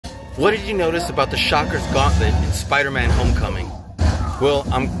What did you notice about the Shocker's gauntlet in Spider-Man Homecoming? Well,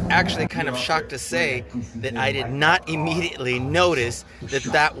 I'm actually kind of shocked to say that I did not immediately notice that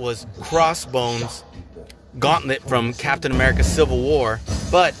that was Crossbone's gauntlet from Captain America Civil War,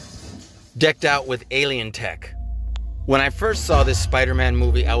 but decked out with alien tech. When I first saw this Spider-Man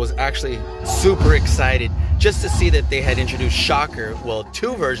movie, I was actually super excited just to see that they had introduced Shocker, well,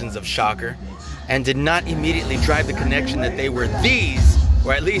 two versions of Shocker, and did not immediately drive the connection that they were these,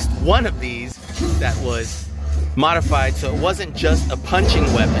 or at least one of these, that was modified so it wasn't just a punching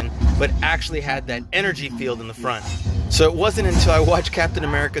weapon, but actually had that energy field in the front. So it wasn't until I watched Captain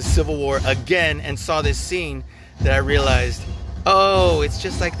America Civil War again and saw this scene that I realized, oh, it's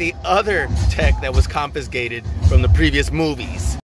just like the other tech that was confiscated from the previous movies.